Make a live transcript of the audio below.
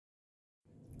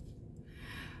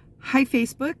Hi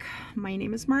Facebook, my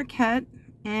name is Marquette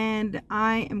and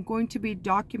I am going to be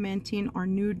documenting our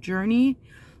new journey.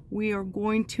 We are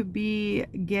going to be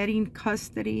getting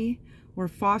custody or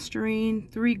fostering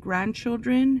 3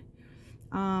 grandchildren.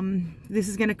 This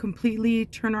is going to completely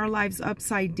turn our lives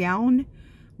upside down.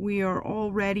 We are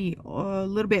already a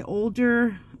little bit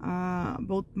older.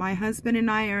 Both my husband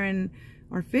and I are in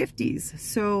our 50s.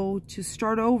 So to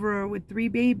start over with 3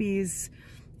 babies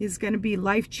is going to be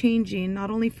life-changing, not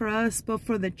only for us, but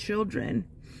for the children.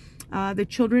 The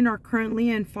children are currently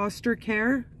in foster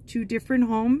care, 2 different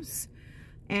homes,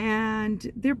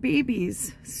 and they're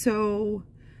babies. So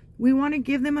we want to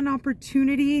give them an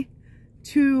opportunity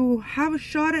to have a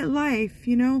shot at life,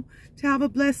 you know, to have a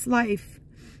blessed life.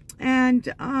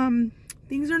 And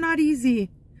things are not easy.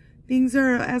 Things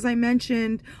are, as I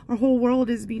mentioned, our whole world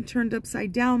is being turned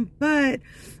upside down. But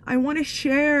I want to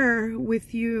share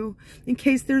with you, in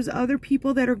case there's other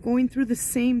people that are going through the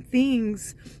same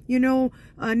things. You know,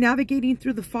 navigating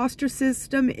through the foster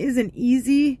system isn't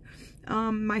easy.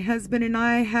 My husband and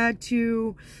I had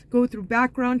to go through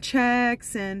background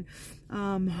checks and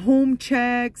home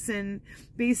checks and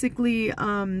basically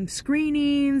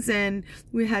screenings, and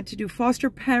we had to do foster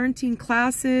parenting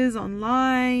classes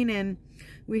online, and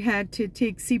we had to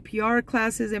take CPR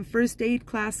classes and first aid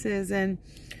classes, and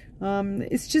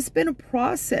it's just been a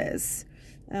process.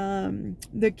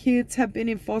 The kids have been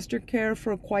in foster care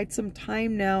for quite some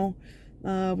time now.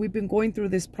 We've been going through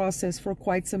this process for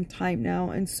quite some time now,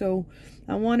 and so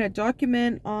I want to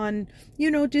document on, you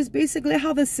know, just basically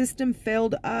how the system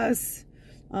failed us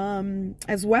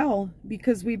as well,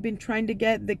 because we've been trying to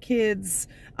get the kids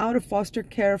out of foster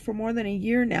care for more than a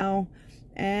year now.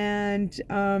 And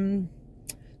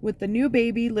with the new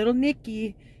baby, little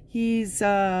Nicky, he's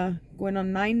going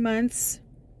on 9 months,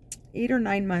 8 or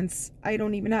 9 months. I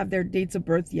don't even have their dates of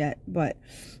birth yet, but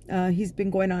he's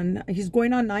going on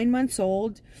 9 months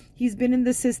old. He's been in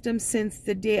the system since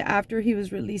the day after he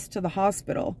was released to the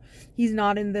hospital. He's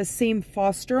not in the same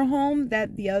foster home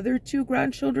that the other 2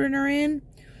 grandchildren are in,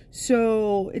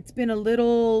 so it's been a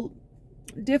little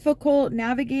difficult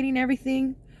navigating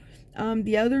everything.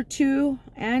 The other 2,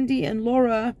 Andy and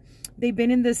Laura, they've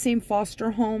been in the same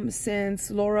foster home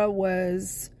since Laura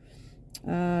was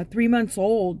 3 months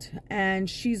old, and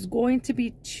she's going to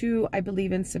be 2, I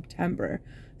believe, in September.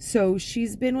 So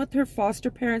she's been with her foster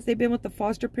parents. They've been with the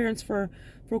foster parents for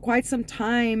quite some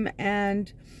time,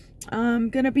 and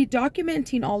I'm gonna be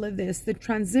documenting all of this, the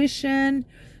transition.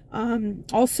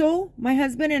 Also, my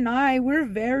husband and I, we're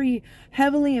very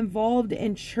heavily involved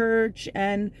in church,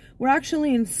 and we're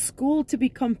actually in school to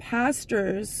become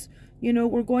pastors. You know,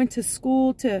 we're going to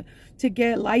school to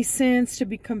get licensed to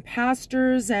become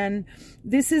pastors, and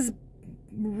this is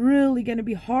really going to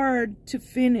be hard to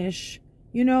finish,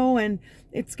 you know, and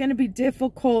it's going to be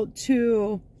difficult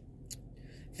to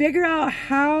figure out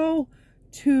how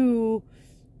to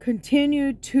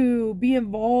continue to be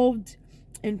involved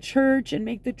in church and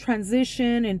make the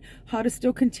transition, and how to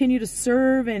still continue to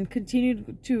serve and continue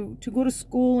to go to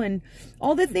school and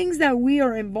all the things that we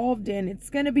are involved in. It's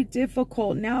going to be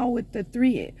difficult now with the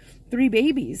three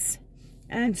babies.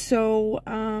 And so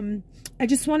I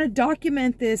just want to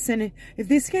document this, and if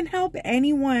this can help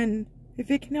anyone, if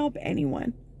it can help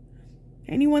anyone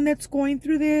that's going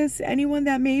through this, anyone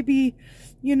that may be,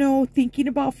 you know, thinking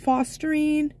about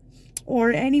fostering,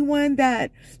 or anyone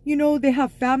that, you know, they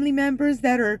have family members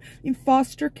that are in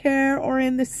foster care or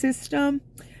in the system,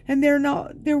 and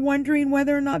they're wondering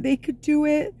whether or not they could do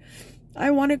it.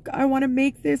 I want to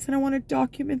make this, and I want to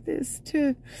document this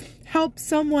to help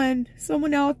someone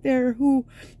out there who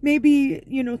may be,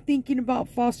 you know, thinking about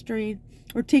fostering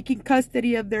or taking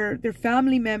custody of their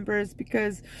family members,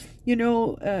 because, you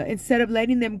know, instead of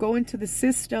letting them go into the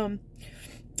system.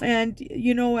 And,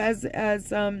 you know,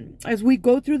 as we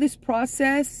go through this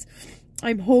process,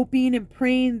 I'm hoping and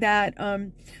praying that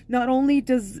not only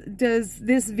does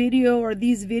this video or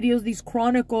these videos, these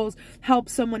chronicles, help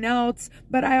someone else,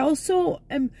 but I also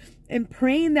am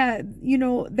praying that, you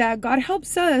know, that God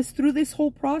helps us through this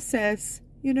whole process,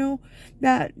 you know,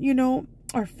 that, you know,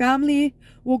 our family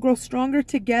will grow stronger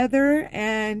together,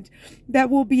 and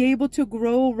that we'll be able to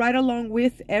grow right along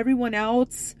with everyone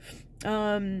else.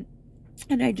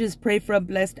 And I just pray for a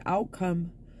blessed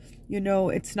outcome. You know,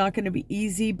 it's not going to be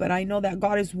easy, but I know that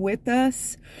God is with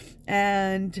us,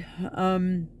 and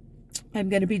I'm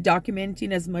going to be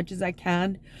documenting as much as I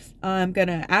can. I'm going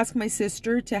to ask my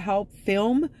sister to help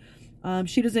film.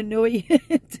 She doesn't know it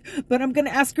yet, but I'm going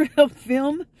to ask her to help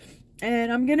film.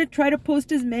 And I'm going to try to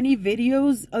post as many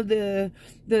videos of the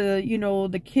you know,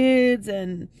 the kids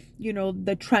and, you know,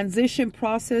 the transition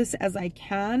process as I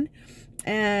can.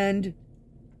 And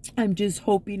I'm just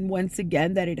hoping once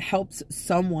again that it helps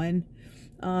someone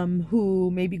who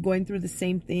may be going through the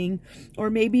same thing, or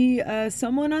maybe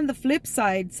someone on the flip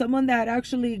side, someone that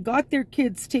actually got their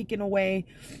kids taken away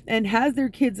and has their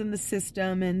kids in the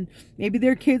system, and maybe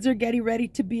their kids are getting ready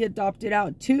to be adopted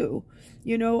out too.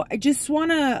 You know, I just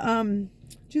want to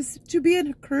just to be an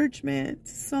encouragement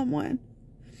to someone.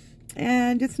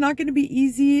 And it's not going to be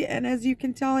easy, and as you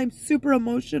can tell, I'm super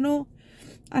emotional.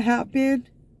 I have been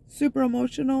super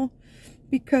emotional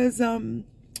because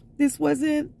this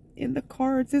wasn't in the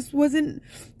cards. This wasn't,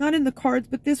 not in the cards,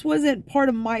 but this wasn't part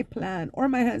of my plan or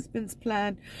my husband's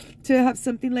plan to have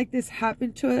something like this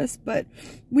happen to us. But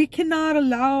we cannot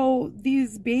allow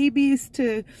these babies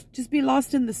to just be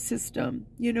lost in the system.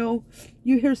 You know,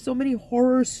 you hear so many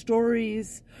horror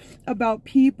stories about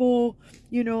people,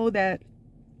 you know, that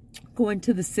go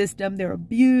into the system, they're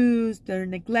abused, they're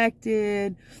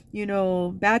neglected, you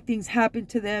know, bad things happen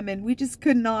to them, and we just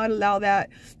could not allow that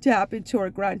to happen to our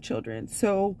grandchildren.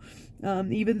 So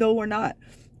even though we're not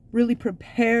really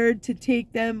prepared to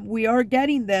take them, we are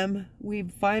getting them.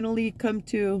 We've finally come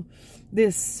to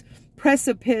this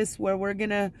precipice where we're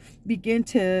gonna begin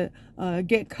to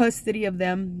get custody of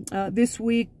them. This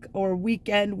week or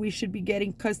weekend, we should be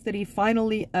getting custody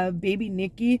finally of baby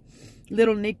Nikki,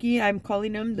 little Nikki. I'm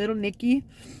calling him little Nikki.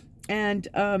 And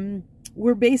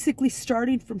we're basically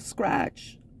starting from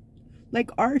scratch. Like,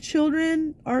 our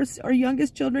children, our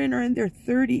youngest children are in their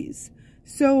 30s.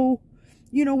 So,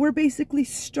 you know, we're basically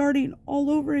starting all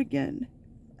over again.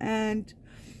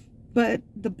 But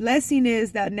the blessing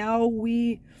is that now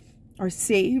we are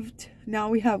saved. Now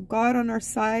we have God on our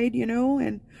side, you know,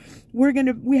 and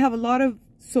we have a lot of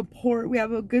support. We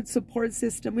have a good support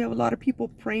system. We have a lot of people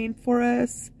praying for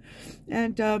us.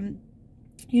 And,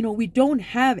 you know, we don't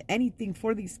have anything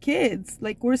for these kids.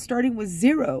 Like, we're starting with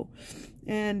zero.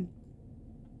 And,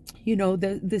 you know,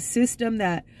 the system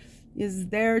that is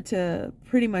there to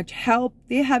pretty much help,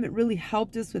 they haven't really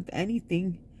helped us with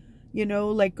anything. You know,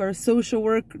 like our social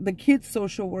work, the kid's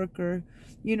social worker,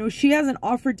 you know, she hasn't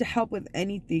offered to help with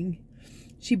anything.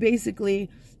 She basically,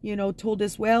 you know, told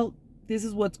us, well, this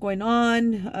is what's going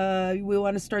on. We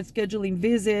want to start scheduling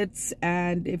visits.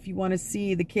 And if you want to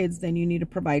see the kids, then you need to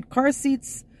provide car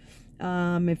seats.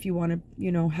 If you want to,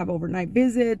 you know, have overnight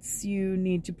visits, you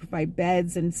need to provide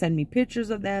beds and send me pictures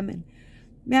of them. And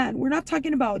man, we're not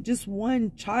talking about just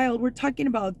one child. We're talking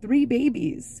about 3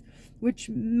 babies, which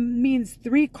means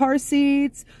 3 car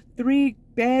seats, 3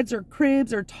 beds or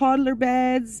cribs or toddler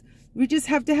beds. We just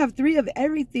have to have 3 of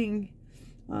everything.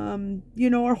 You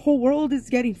know, our whole world is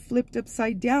getting flipped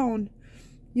upside down,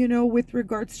 you know, with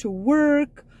regards to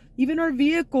work, even our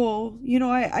vehicle. You know,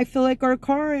 I feel like our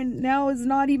car and now is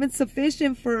not even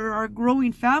sufficient for our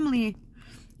growing family,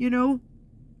 you know.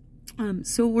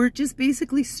 So we're just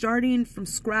basically starting from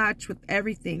scratch with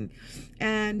everything.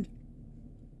 And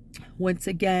once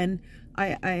again,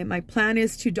 my plan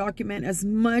is to document as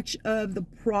much of the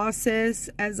process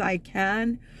as I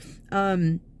can.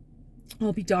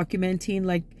 I'll be documenting,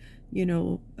 like, you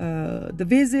know, the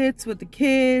visits with the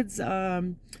kids.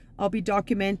 I'll be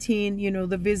documenting, you know,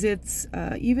 the visits,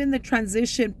 even the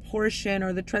transition portion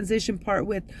or the transition part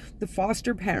with the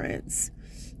foster parents.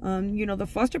 You know, the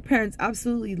foster parents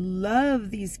absolutely love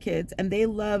these kids, and they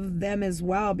love them as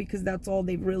well because that's all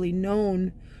they've really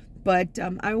known. But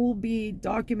I will be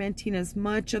documenting as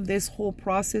much of this whole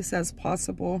process as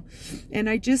possible. And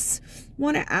I just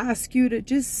want to ask you to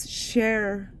just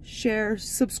share,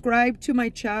 subscribe to my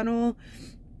channel,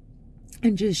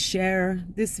 and just share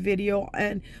this video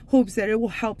in hopes that it will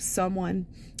help someone.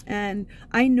 And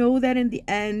I know that in the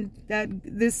end, that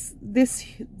this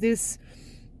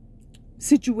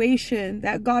situation,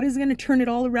 that God is going to turn it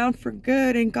all around for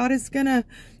good, and God is going to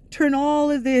turn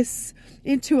all of this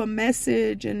into a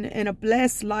message and a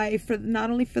blessed life for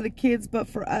not only for the kids but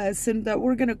for us, and that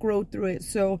we're gonna grow through it.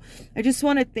 So I just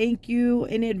want to thank you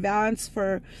in advance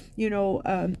for, you know,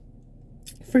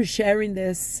 for sharing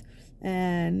this.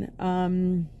 And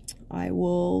I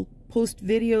will post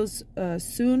videos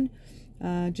soon.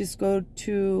 Just go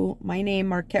to my name,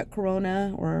 Marquette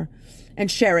Corona, and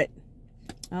share it.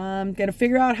 I'm gonna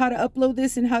figure out how to upload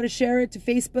this and how to share it to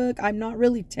Facebook. I'm not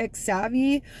really tech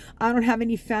savvy. I don't have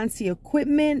any fancy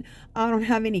equipment. I don't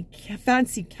have any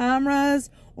fancy cameras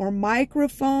or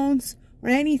microphones or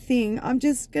anything. I'm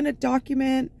just gonna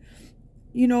document,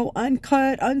 you know,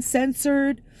 uncut,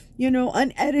 uncensored, you know,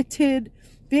 unedited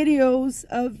videos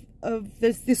of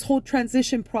this whole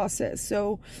transition process.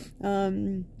 So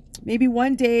maybe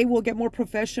one day we'll get more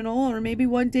professional, or maybe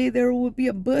one day there will be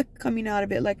a book coming out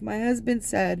of it, like my husband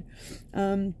said.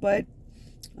 But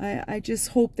I just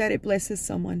hope that it blesses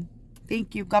someone.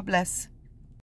 Thank you. God bless.